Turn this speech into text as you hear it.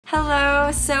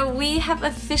Hello! So we have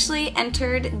officially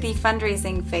entered the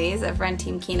fundraising phase of Run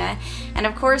Team Kina, and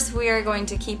of course we are going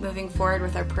to keep moving forward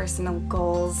with our personal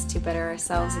goals to better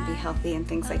ourselves and be healthy and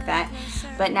things like that.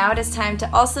 But now it is time to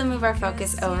also move our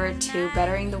focus over to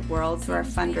bettering the world through our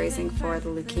fundraising for the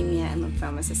Leukemia and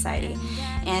Lymphoma Society.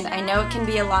 And I know it can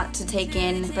be a lot to take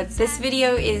in, but this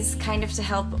video is kind of to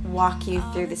help walk you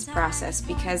through this process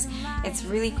because it's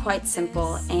really quite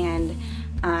simple, and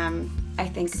I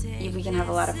think we can have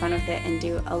a lot of fun with it and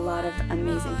do a lot of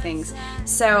amazing things.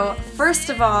 So first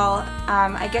of all,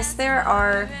 I guess there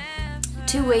are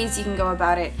two ways you can go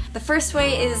about it. The first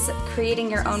way is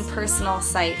creating your own personal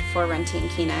site for Run Team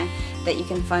Kina that you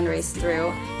can fundraise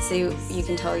through, so you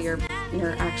can tell your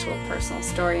actual personal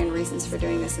story and reasons for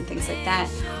doing this and things like that.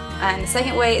 And the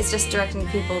second way is just directing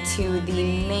people to the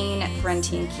main Run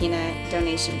Team Kina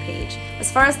donation page.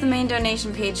 As far as the main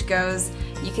donation page goes,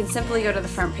 you can simply go to the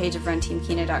front page of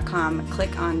runteamkina.com,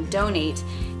 click on donate,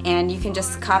 and you can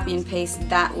just copy and paste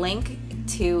that link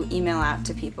to email out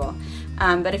to people.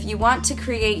 But if you want to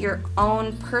create your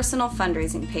own personal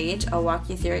fundraising page, I'll walk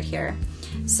you through it here.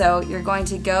 So you're going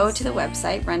to go to the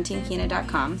website,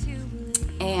 runteamkina.com,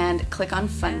 and click on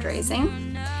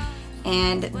fundraising.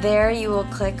 And there you will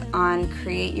click on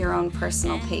create your own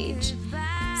personal page.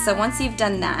 So once you've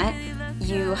done that,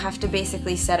 you have to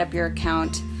basically set up your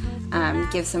account,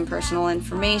 give some personal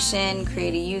information,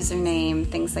 create a username,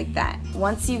 things like that.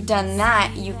 Once you've done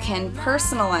that, you can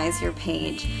personalize your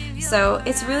page. So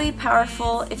it's really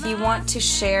powerful if you want to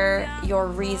share your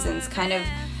reasons, kind of,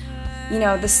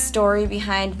 the story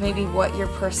behind maybe what your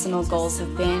personal goals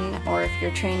have been, or if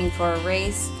you're training for a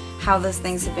race, how those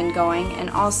things have been going, and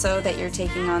also that you're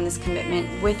taking on this commitment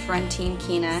with Run Team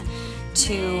Kina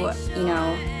to,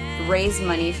 raise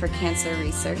money for cancer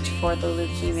research for the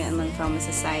Leukemia and Lymphoma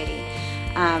Society.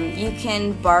 You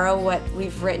can borrow what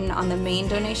we've written on the main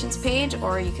donations page,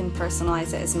 or you can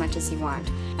personalize it as much as you want.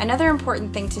 Another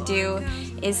important thing to do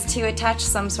is to attach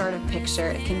some sort of picture.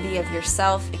 It can be of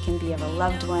yourself, it can be of a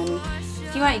loved one.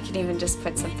 If you want, you can even just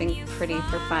put something pretty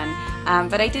for fun.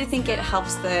 But I do think it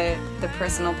helps the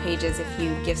personal pages if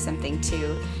you give something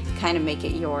to kind of make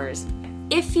it yours.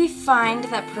 If you find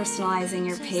that personalizing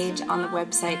your page on the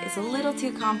website is a little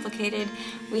too complicated,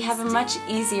 we have a much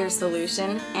easier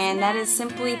solution, and that is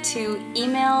simply to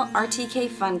email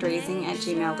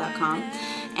RTKfundraising@gmail.com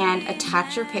and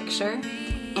attach your picture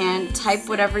and type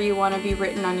whatever you want to be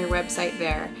written on your website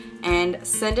there, and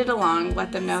send it along.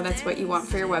 Let them know that's what you want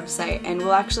for your website, and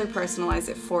we'll actually personalize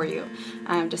it for you,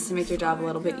 just to make your job a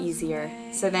little bit easier.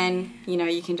 So then,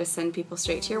 you can just send people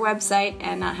straight to your website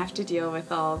and not have to deal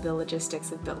with all the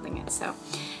logistics of building it. So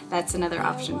that's another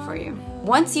option for you.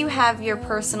 Once you have your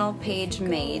personal page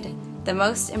made, the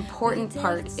most important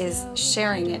part is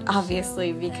sharing it,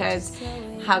 obviously, because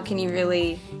how can you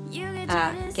really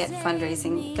get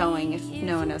fundraising going if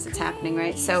no one knows it's happening,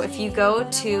 right? So if you go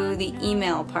to the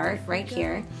email part right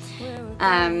here,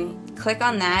 click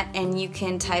on that, and you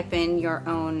can type in your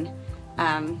own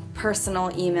personal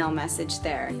email message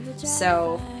there.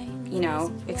 So,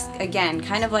 again,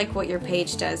 kind of like what your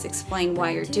page does, explain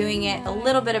why you're doing it, a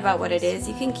little bit about what it is.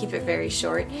 You can keep it very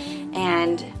short,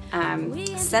 and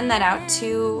send that out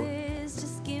to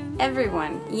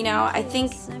everyone. I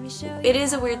think it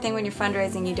is a weird thing when you're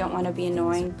fundraising, you don't want to be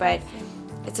annoying, but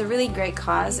it's a really great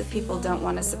cause. If people don't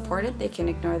want to support it, they can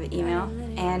ignore the email.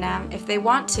 And if they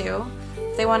want to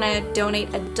donate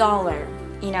 $1,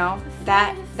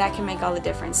 that can make all the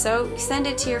difference. So send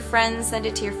it to your friends, send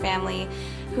it to your family.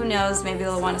 Who knows, maybe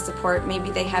they'll want to support, maybe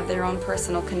they have their own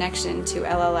personal connection to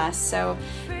LLS, so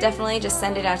definitely just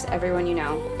send it out to everyone you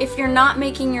know. If you're not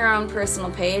making your own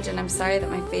personal page, and I'm sorry that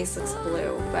my face looks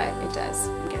blue, but it does,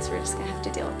 I guess we're just going to have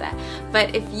to deal with that.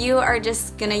 But if you are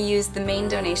just going to use the main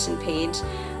donation page,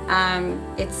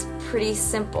 it's pretty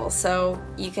simple. So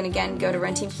you can again go to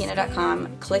runteamkina.com,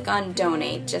 click on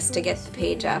donate just to get the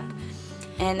page up,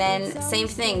 and then same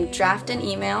thing, draft an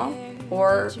email,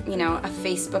 or a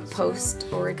Facebook post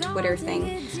or a Twitter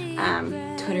thing, tweet.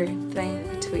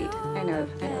 I know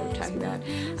what I'm talking about.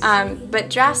 But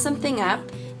draft something up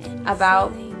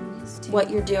about what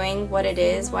you're doing, what it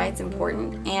is, why it's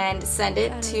important, and send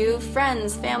it to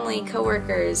friends, family,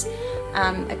 coworkers,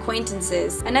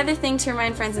 acquaintances. Another thing to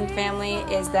remind friends and family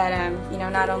is that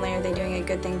not only are they doing a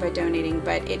good thing by donating,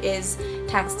 but it is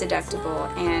tax deductible,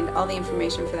 and all the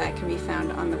information for that can be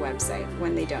found on the website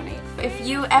when they donate. If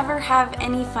you ever have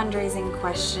any fundraising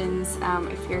questions,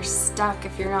 if you're stuck,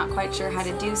 if you're not quite sure how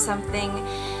to do something,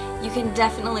 you can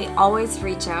definitely always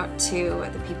reach out to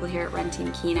the people here at Run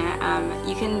Team Kina.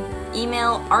 You can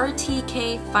email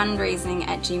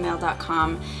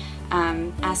RTKfundraising@gmail.com.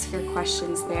 ask your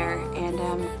questions there, and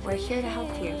we're here to help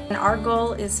you. And our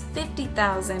goal is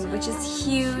 50,000, which is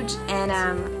huge, and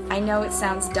I know it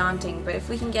sounds daunting, but if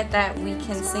we can get that, we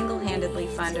can single-handedly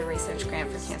fund a research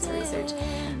grant for cancer research,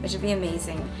 which would be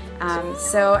amazing.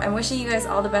 So I'm wishing you guys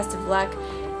all the best of luck.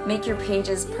 Make your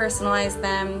pages, personalize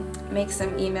them, make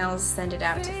some emails, send it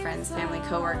out to friends, family,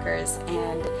 coworkers,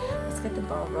 and let's get the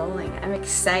ball rolling. I'm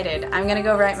excited. I'm gonna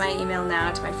go write my email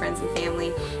now to my friends and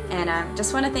family, and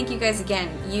just want to thank you guys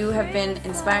again. You have been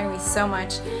inspiring me so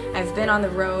much. I've been on the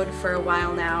road for a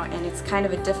while now, and it's kind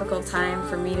of a difficult time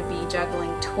for me to be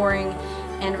juggling touring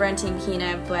and Run Team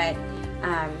Kina, but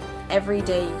every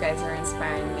day you guys are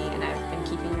inspiring me, and I've been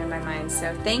keeping you in my mind.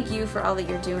 So thank you for all that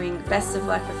you're doing. Best of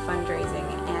luck with fundraising,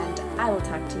 and I will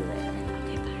talk to you later.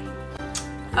 Okay,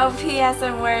 bye. Oh, P.S.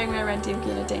 I'm wearing my Run Team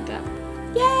Kina tank top.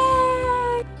 Yay!